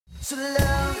to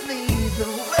love me the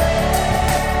way.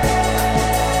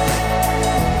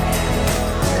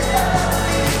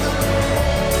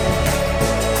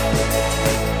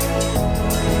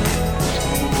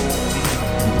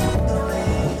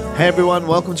 Hey everyone,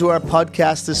 welcome to our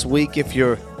podcast this week. If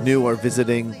you're new or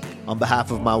visiting, on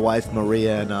behalf of my wife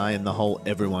Maria and I and the whole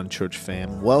Everyone Church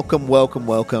fam, welcome.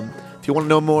 If you want to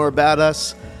know more about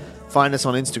us, find us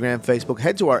on Instagram, Facebook.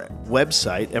 Head to our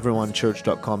website,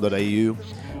 everyonechurch.com.au.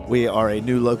 We are a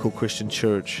new local Christian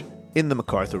church in the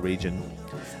MacArthur region,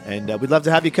 and we'd love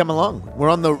to have you come along. We're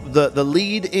on the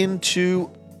lead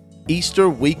into Easter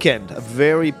weekend, a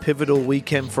very pivotal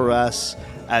weekend for us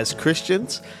as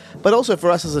Christians, but also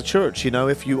for us as a church. You know,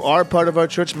 if you are part of our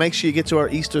church, make sure you get to our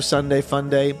Easter Sunday fun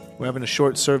day. We're having a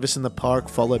short service in the park,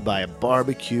 followed by a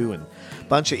barbecue and a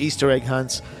bunch of Easter egg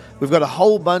hunts. We've got a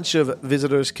whole bunch of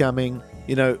visitors coming.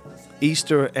 You know,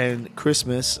 Easter and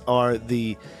Christmas are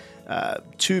the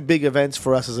two big events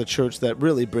for us as a church that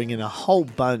really bring in a whole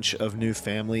bunch of new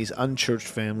families, unchurched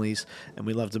families, and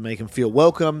we love to make them feel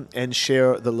welcome and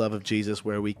share the love of Jesus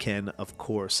where we can, of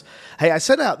course. Hey, I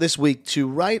set out this week to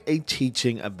write a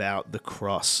teaching about the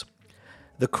cross.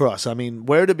 The cross, I mean,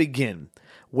 where to begin,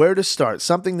 where to start,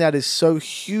 something that is so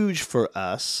huge for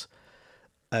us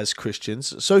as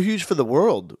Christians, so huge for the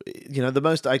world. You know, the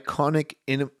most iconic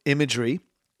imagery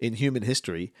in human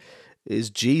history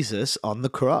is Jesus on the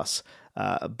cross.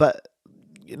 But,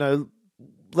 you know,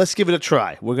 let's give it a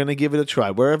try. We're going to give it a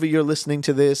try. Wherever you're listening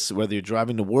to this, whether you're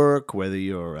driving to work, whether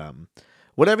you're,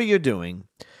 whatever you're doing,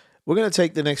 we're going to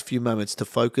take the next few moments to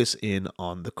focus in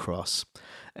on the cross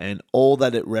and all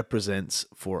that it represents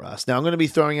for us. Now, I'm going to be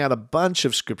throwing out a bunch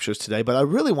of scriptures today, but I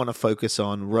really want to focus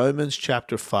on Romans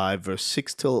chapter 5, verse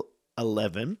 6 till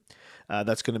 11.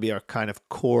 That's going to be our kind of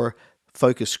core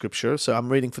focus scripture. So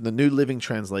I'm reading from the New Living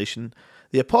Translation.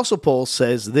 The Apostle Paul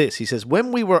says this. He says,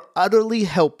 "When we were utterly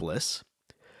helpless,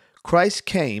 Christ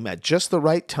came at just the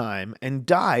right time and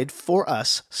died for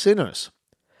us sinners.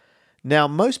 Now,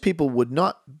 most people would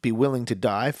not be willing to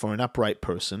die for an upright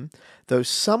person, though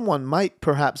someone might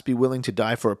perhaps be willing to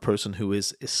die for a person who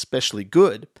is especially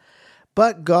good.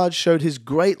 But God showed his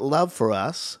great love for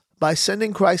us by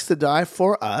sending Christ to die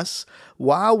for us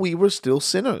while we were still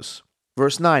sinners."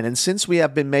 Verse 9, "And since we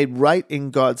have been made right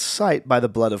in God's sight by the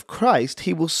blood of Christ,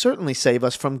 he will certainly save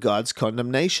us from God's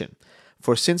condemnation.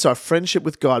 For since our friendship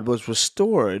with God was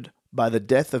restored by the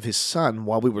death of his Son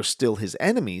while we were still his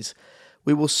enemies,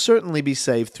 we will certainly be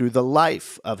saved through the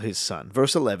life of his Son."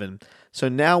 Verse 11, "So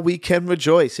now we can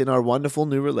rejoice in our wonderful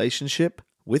new relationship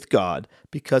with God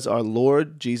because our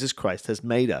Lord Jesus Christ has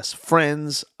made us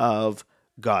friends of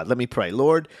God." Let me pray.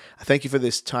 Lord, I thank you for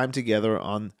this time together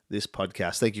on this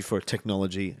podcast. Thank you for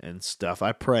technology and stuff.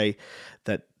 I pray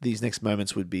that these next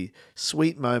moments would be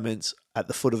sweet moments at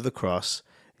the foot of the cross.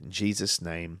 In Jesus'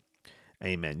 name,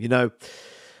 amen. You know,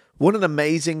 what an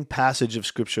amazing passage of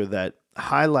scripture that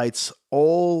highlights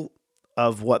all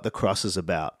of what the cross is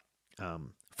about.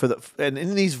 And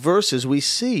in these verses, we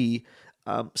see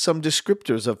some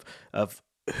descriptors of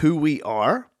who we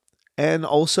are, and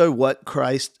also what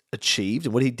Christ achieved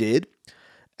and what he did,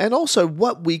 and also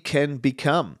what we can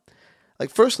become. Like,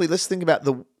 firstly, let's think about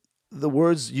the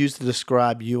words used to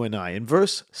describe you and I. In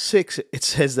verse 6, it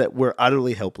says that we're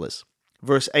utterly helpless.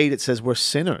 Verse 8, it says we're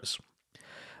sinners.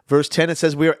 Verse 10, it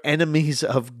says we are enemies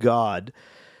of God.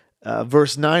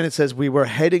 Verse 9, it says we were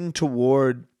heading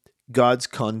toward God's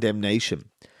condemnation.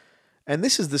 And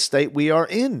this is the state we are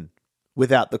in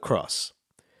without the cross.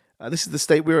 This is the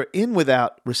state we are in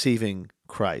without receiving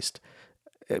Christ.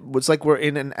 It's like we're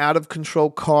in an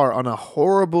out-of-control car on a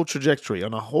horrible trajectory,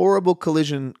 on a horrible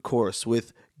collision course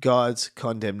with God's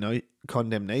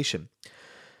condemnation.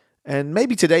 And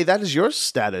maybe today that is your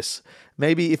status.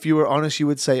 Maybe if you were honest, you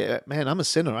would say, man, I'm a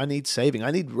sinner. I need saving.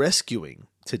 I need rescuing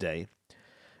today.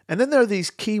 And then there are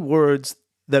these key words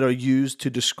that are used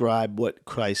to describe what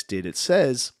Christ did. It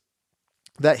says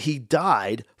that he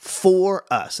died for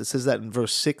us. It says that in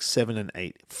verse 6, 7, and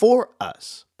 8. For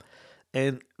us.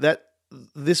 And that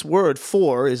this word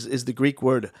for is the Greek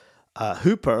word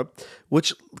huper,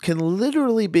 which can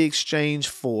literally be exchanged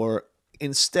for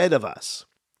instead of us,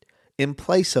 in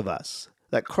place of us,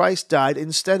 that Christ died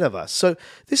instead of us. So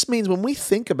this means when we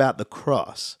think about the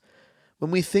cross,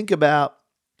 when we think about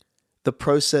the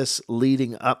process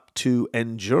leading up to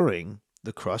and during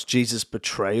the cross, Jesus'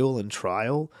 betrayal and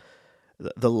trial,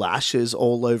 the lashes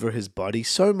all over his body,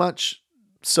 so much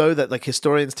so that like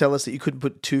historians tell us that you couldn't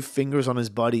put two fingers on his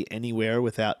body anywhere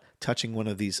without touching one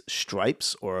of these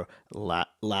stripes or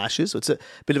lashes. So it's a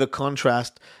bit of a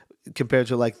contrast compared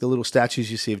to like the little statues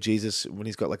you see of Jesus when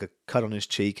he's got like a cut on his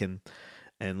cheek and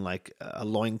and like a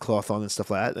loincloth on and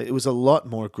stuff like that. It was a lot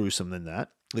more gruesome than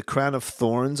that. The crown of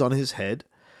thorns on his head,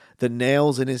 the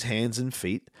nails in his hands and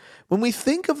feet. When we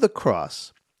think of the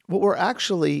cross, what we're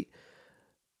actually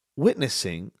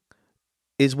witnessing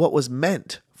is what was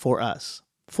meant for us.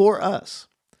 For us.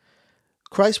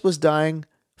 Christ was dying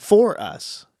for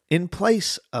us, in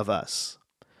place of us.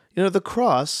 You know, the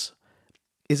cross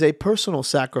is a personal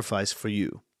sacrifice for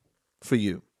you. For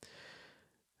you.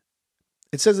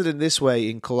 It says it in this way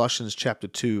in Colossians chapter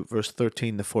 2, verse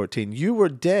 13 to 14. You were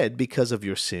dead because of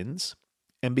your sins,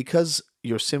 and because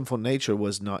your sinful nature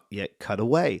was not yet cut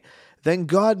away. Then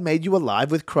God made you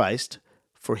alive with Christ,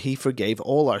 for he forgave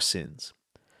all our sins.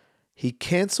 He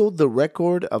canceled the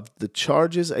record of the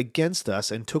charges against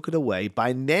us and took it away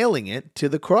by nailing it to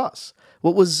the cross.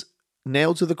 What was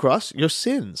nailed to the cross? Your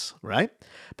sins, right?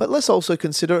 But let's also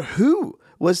consider who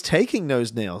was taking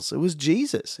those nails. It was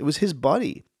Jesus. It was his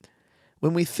body.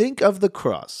 When we think of the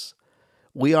cross,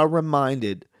 we are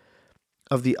reminded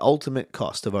of the ultimate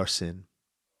cost of our sin.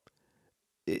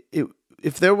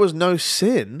 If there was no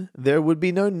sin, there would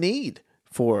be no need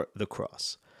for the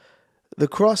cross. The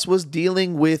cross was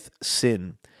dealing with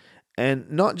sin,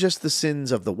 and not just the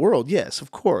sins of the world, yes,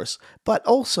 of course, but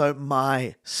also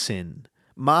my sin,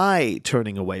 my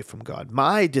turning away from God,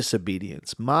 my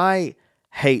disobedience, my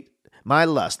hate, my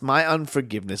lust, my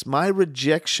unforgiveness, my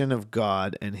rejection of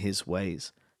God and his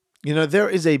ways. You know, there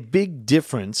is a big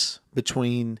difference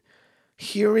between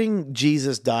hearing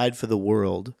Jesus died for the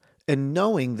world and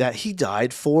knowing that he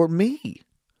died for me.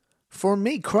 For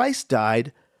me. Christ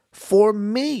died for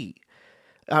me.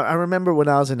 I remember when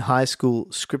I was in high school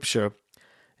scripture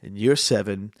in year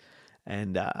 7,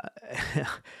 and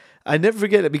I never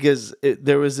forget it because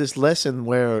there was this lesson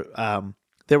where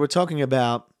they were talking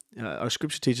about, our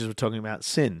scripture teachers were talking about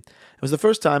sin. It was the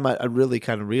first time I really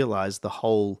kind of realized the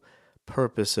whole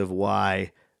purpose of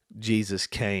why Jesus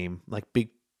came, like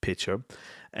big picture.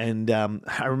 And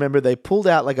I remember they pulled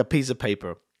out like a piece of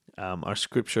paper. Our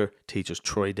scripture teachers,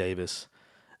 Troy Davis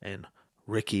and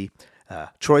Ricky.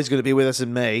 Troy's going to be with us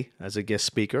in May as a guest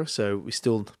speaker, so we're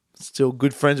still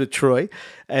good friends with Troy.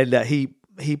 And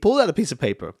he pulled out a piece of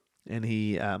paper and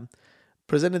he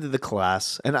presented to the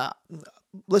class. And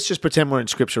let's just pretend we're in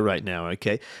scripture right now,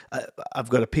 okay? I've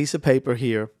got a piece of paper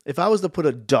here. If I was to put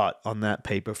a dot on that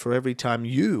paper for every time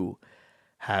you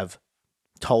have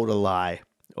told a lie,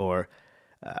 or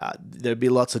there'd be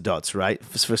lots of dots, right?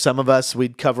 For some of us,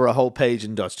 we'd cover a whole page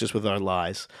in dots just with our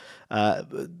lies.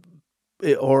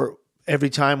 Or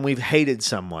every time we've hated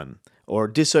someone or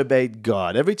disobeyed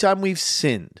God, every time we've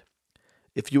sinned,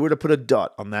 if you were to put a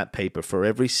dot on that paper for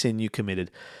every sin you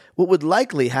committed, what would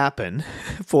likely happen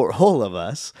for all of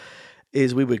us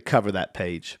is we would cover that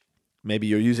page. Maybe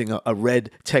you're using a red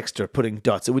texter putting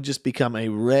dots. It would just become a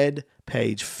red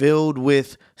page filled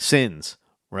with sins,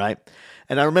 right?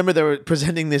 And I remember they were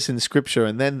presenting this in scripture,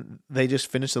 and then they just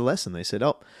finished the lesson. They said,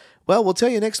 well, we'll tell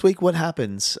you next week what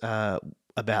happens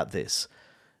about this.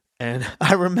 And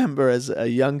I remember as a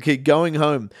young kid going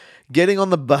home, getting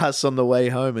on the bus on the way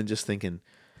home and just thinking,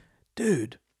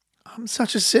 dude, I'm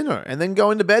such a sinner. And then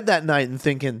going to bed that night and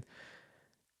thinking,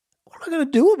 what am I going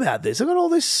to do about this? I've got all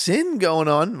this sin going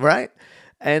on, right?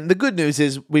 And the good news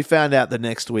is we found out the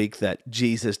next week that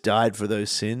Jesus died for those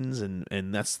sins, and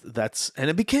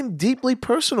it became deeply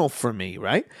personal for me,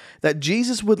 right? That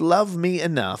Jesus would love me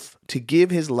enough to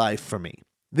give his life for me.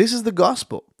 This is the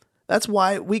gospel. That's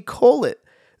why we call it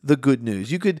the good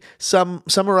news. You could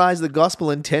summarize the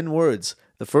gospel in 10 words.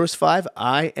 The first 5,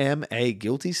 I am a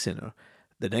guilty sinner.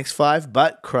 The next 5,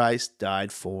 but Christ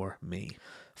died for me.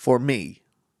 For me.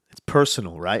 It's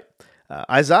personal, right?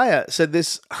 Isaiah said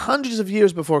this hundreds of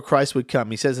years before Christ would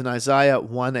come. He says in Isaiah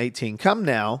 1:18, "Come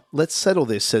now, let's settle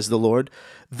this, says the Lord.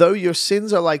 Though your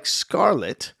sins are like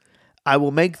scarlet, I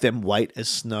will make them white as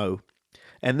snow."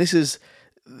 And this is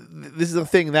the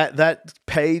thing, that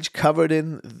page covered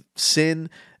in sin,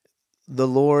 the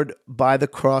Lord, by the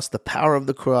cross, the power of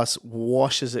the cross,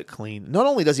 washes it clean. Not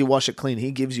only does he wash it clean,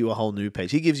 he gives you a whole new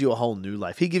page. He gives you a whole new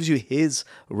life. He gives you his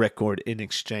record in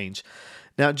exchange.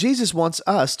 Now, Jesus wants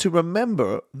us to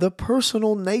remember the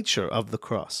personal nature of the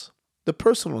cross. The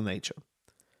personal nature.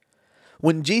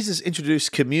 When Jesus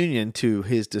introduced communion to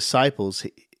his disciples,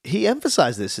 he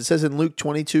emphasized this. It says in Luke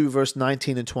 22, verse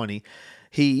 19 and 20,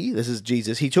 this is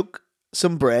Jesus, he took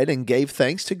some bread and gave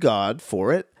thanks to God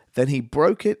for it. Then he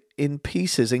broke it in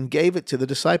pieces and gave it to the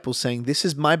disciples, saying, "This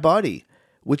is my body,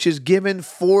 which is given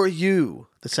for you."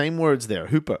 The same words there,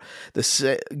 hooper.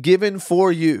 Given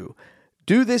for you.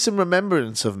 "Do this in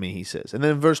remembrance of me," he says. And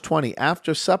then in verse 20,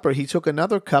 after supper, he took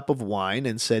another cup of wine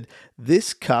and said,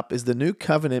 "This cup is the new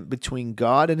covenant between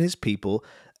God and his people,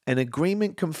 an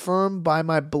agreement confirmed by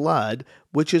my blood,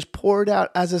 which is poured out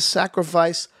as a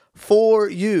sacrifice for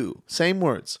you. Same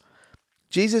words.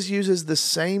 Jesus uses the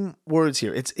same words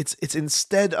here. It's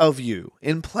instead of you,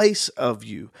 in place of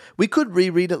you. We could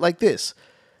reread it like this.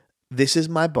 This is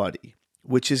my body,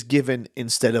 which is given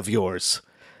instead of yours.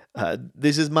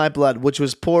 This is my blood, which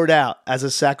was poured out as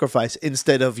a sacrifice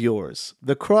instead of yours.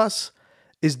 The cross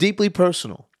is deeply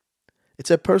personal.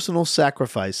 It's a personal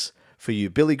sacrifice for you.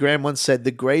 Billy Graham once said,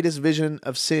 the greatest vision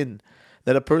of sin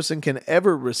that a person can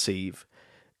ever receive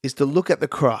is to look at the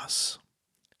cross.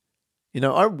 You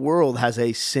know, our world has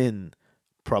a sin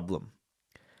problem.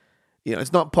 You know,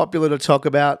 it's not popular to talk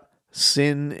about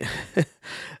sin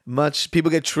much.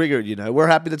 People get triggered, you know. We're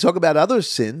happy to talk about others'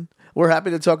 sin. We're happy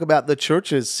to talk about the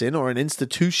church's sin or an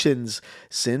institution's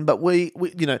sin, but we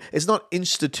you know, it's not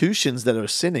institutions that are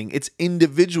sinning, it's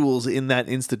individuals in that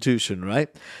institution, right?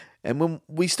 And when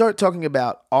we start talking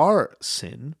about our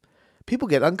sin, people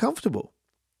get uncomfortable.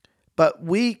 But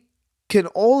we can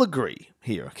all agree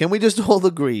here. Can we just all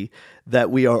agree that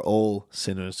we are all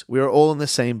sinners? We are all in the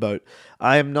same boat.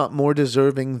 I am not more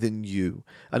deserving than you.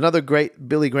 Another great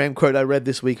Billy Graham quote I read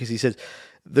this week is he says,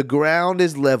 the ground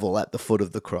is level at the foot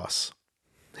of the cross.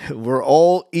 We're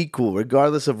all equal,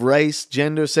 regardless of race,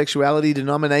 gender, sexuality,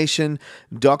 denomination,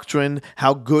 doctrine,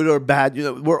 how good or bad. You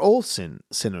know, we're all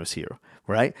sinners here,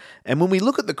 right? And when we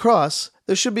look at the cross,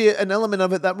 there should be an element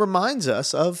of it that reminds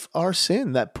us of our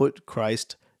sin that put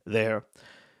Christ there.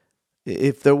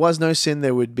 If there was no sin,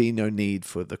 there would be no need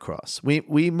for the cross.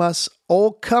 We must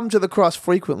all come to the cross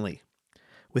frequently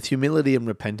with humility and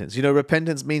repentance. You know,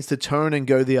 repentance means to turn and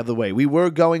go the other way. We were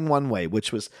going one way,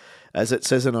 which was, as it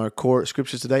says in our core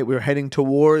scriptures today, we were heading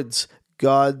towards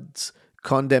God's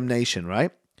condemnation,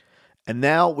 right? And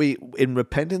now in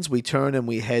repentance, we turn and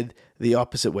we head the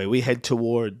opposite way. We head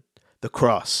toward the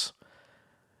cross.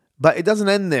 But it doesn't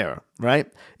end there, right?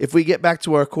 If we get back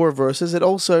to our core verses, it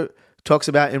also talks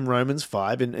about in Romans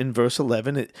 5, in verse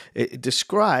 11, it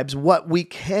describes what we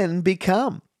can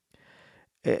become.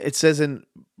 It says in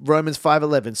Romans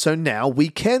 5:11, so now we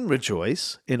can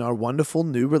rejoice in our wonderful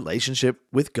new relationship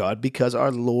with God because our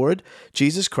Lord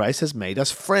Jesus Christ has made us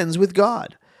friends with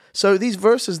God. So these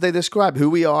verses, they describe who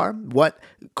we are, what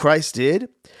Christ did,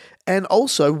 and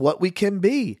also what we can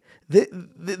be.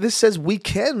 This says we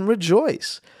can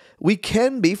rejoice. We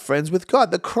can be friends with God.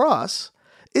 The cross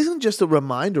isn't just a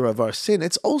reminder of our sin,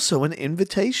 it's also an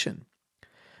invitation.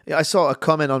 I saw a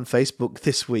comment on Facebook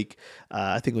this week.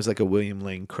 I think it was like a William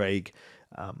Lane Craig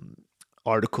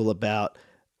article about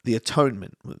the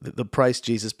atonement, the price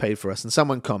Jesus paid for us. And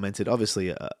someone commented,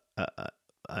 obviously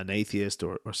an atheist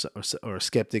or a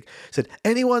skeptic, said,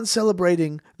 anyone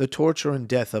celebrating the torture and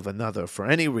death of another for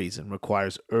any reason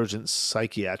requires urgent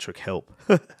psychiatric help.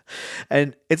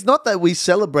 And it's not that we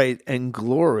celebrate and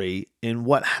glory in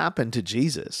what happened to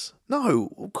Jesus.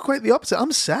 No, quite the opposite.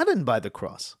 I'm saddened by the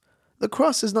cross. The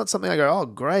cross is not something I go, oh,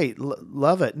 great,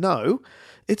 love it. No,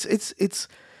 it's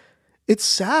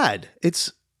sad.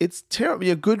 It's terrible.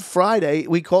 A Good Friday,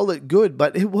 we call it good,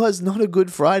 but it was not a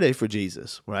Good Friday for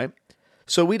Jesus, right?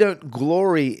 So we don't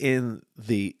glory in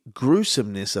the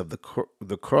gruesomeness of the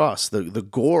cross, the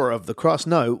gore of the cross.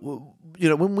 No, you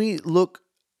know, when we look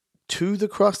to the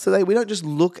cross today, we don't just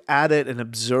look at it and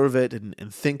observe it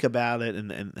and think about it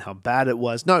and how bad it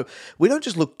was. No, we don't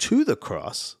just look to the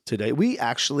cross today. We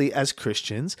actually, as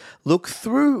Christians, look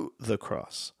through the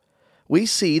cross. We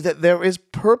see that there is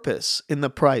purpose in the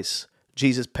price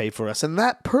Jesus paid for us, and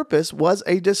that purpose was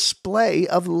a display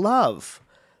of love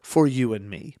for you and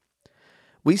me.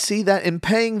 We see that in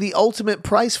paying the ultimate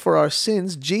price for our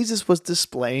sins, Jesus was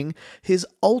displaying his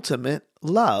ultimate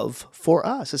love for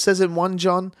us. It says in 1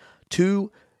 John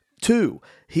 2:2,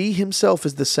 he himself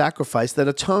is the sacrifice that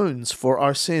atones for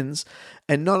our sins,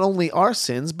 and not only our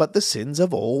sins, but the sins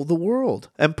of all the world.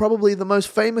 And probably the most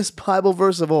famous Bible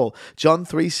verse of all, John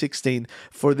 3:16,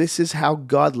 for this is how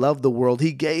God loved the world.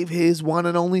 He gave his one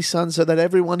and only Son so that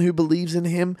everyone who believes in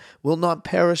him will not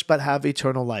perish but have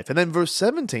eternal life. And then verse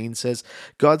 17 says,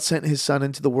 God sent his Son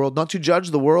into the world not to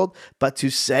judge the world, but to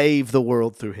save the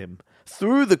world through him.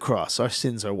 Through the cross, our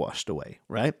sins are washed away,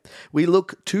 right? We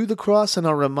look to the cross and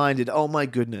are reminded, oh my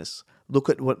goodness, look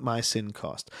at what my sin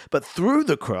cost. But through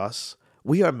the cross,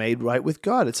 we are made right with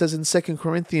God. It says in 2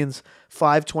 Corinthians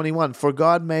 5:21, for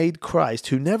God made Christ,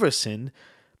 who never sinned,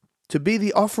 to be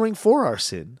the offering for our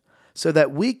sin, so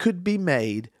that we could be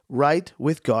made right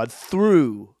with God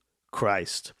through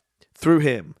Christ, through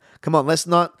him. Come on, let's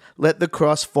not let the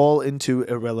cross fall into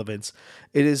irrelevance.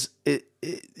 It is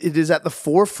at the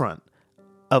forefront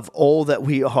of all that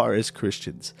we are as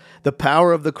Christians. The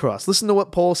power of the cross. Listen to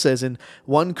what Paul says in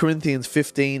 1 Corinthians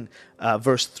 15,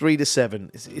 verse 3 to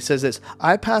 7. He says this,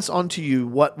 I pass on to you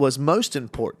what was most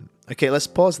important. Okay, let's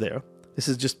pause there. This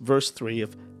is just verse 3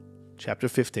 of chapter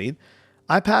 15.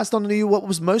 I passed on to you what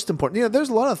was most important. You know, there's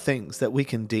a lot of things that we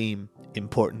can deem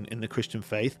important in the Christian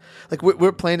faith. Like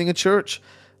we're planning a church.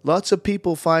 Lots of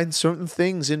people find certain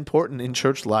things important in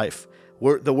church life.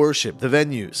 The worship, the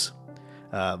venues,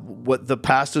 what the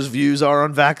pastor's views are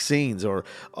on vaccines, or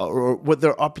what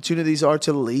their opportunities are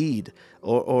to lead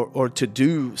or to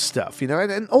do stuff, you know,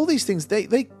 and all these things,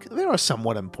 they are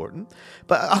somewhat important.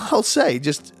 But I'll say,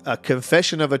 just a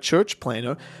confession of a church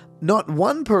planner, not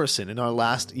one person in our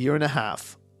last year and a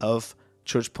half of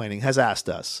church planning has asked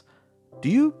us, do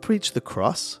you preach the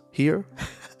cross here?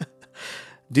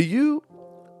 Do you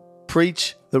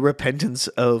preach the repentance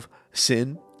of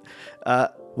sin?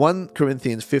 1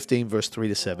 Corinthians 15, verse 3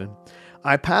 to 7.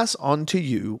 I pass on to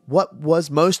you what was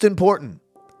most important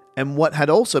and what had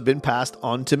also been passed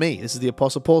on to me. This is the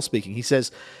Apostle Paul speaking. He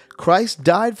says, Christ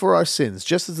died for our sins,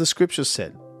 just as the Scriptures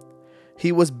said.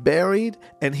 He was buried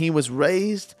and he was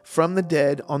raised from the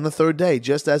dead on the third day,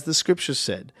 just as the Scriptures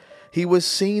said. He was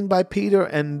seen by Peter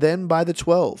and then by the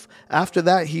 12. After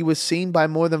that, he was seen by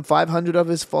more than 500 of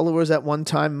his followers at one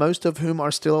time, most of whom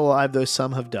are still alive, though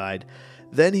some have died.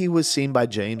 Then he was seen by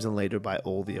James and later by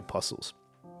all the apostles.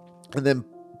 And then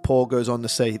Paul goes on to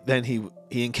say, then he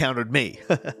encountered me.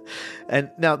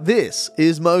 And now this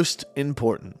is most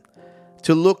important,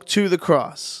 to look to the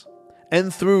cross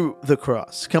and through the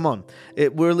cross. Come on.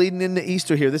 We're leading into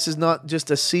Easter here. This is not just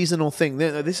a seasonal thing.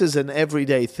 This is an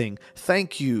everyday thing.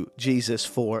 Thank you, Jesus,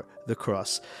 for the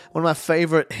cross. One of my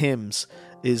favorite hymns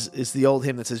is the old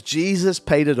hymn that says, Jesus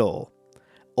paid it all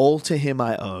to him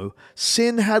I owe.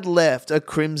 Sin had left a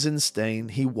crimson stain.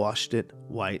 He washed it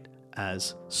white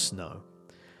as snow.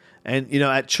 And, you know,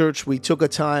 at church, we took a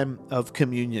time of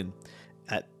communion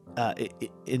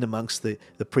in amongst the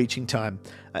preaching time.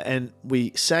 And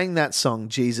we sang that song,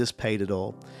 Jesus Paid It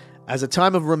All, as a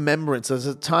time of remembrance, as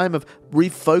a time of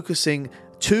refocusing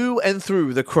to and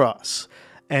through the cross.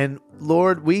 And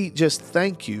Lord, we just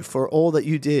thank you for all that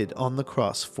you did on the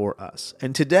cross for us.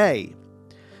 And today,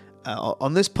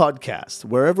 on this podcast,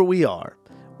 wherever we are,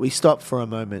 we stop for a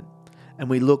moment and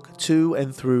we look to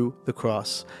and through the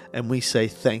cross and we say,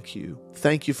 thank you.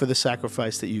 Thank you for the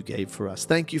sacrifice that you gave for us.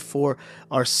 Thank you for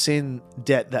our sin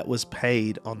debt that was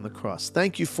paid on the cross.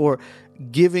 Thank you for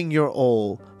giving your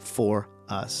all for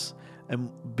us. And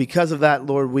because of that,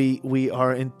 Lord, we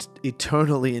are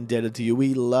eternally indebted to you.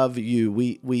 We love you.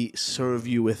 We serve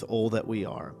you with all that we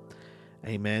are.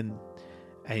 Amen.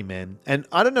 Amen. And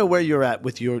I don't know where you're at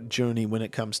with your journey when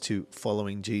it comes to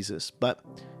following Jesus, but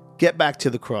get back to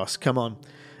the cross. Come on.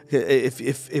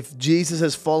 If Jesus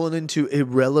has fallen into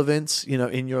irrelevance, you know,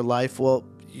 in your life, well,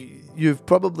 you've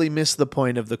probably missed the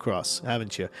point of the cross,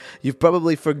 haven't you? You've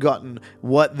probably forgotten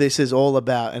what this is all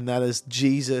about, and that is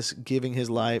Jesus giving his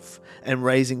life and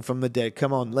raising from the dead.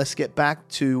 Come on, let's get back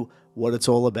to what it's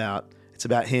all about. It's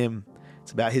about him.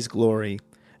 It's about his glory,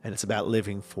 and it's about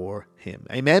living for him.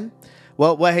 Amen?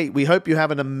 Well, hey, we hope you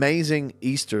have an amazing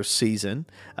Easter season,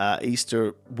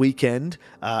 Easter weekend.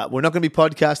 We're not going to be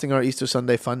podcasting our Easter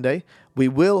Sunday Fun Day. We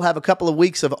will have a couple of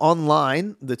weeks of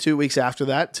online, the 2 weeks after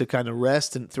that, to kind of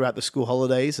rest and throughout the school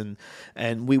holidays.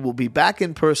 And we will be back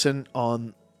in person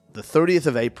on the 30th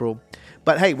of April.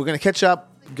 But hey, we're going to catch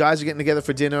up. Guys are getting together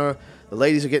for dinner. The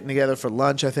ladies are getting together for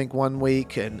lunch, I think, one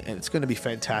week. And it's going to be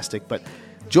fantastic. But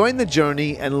join the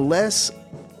journey and let's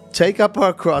take up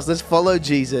our cross. Let's follow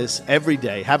Jesus every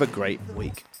day. Have a great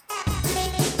week.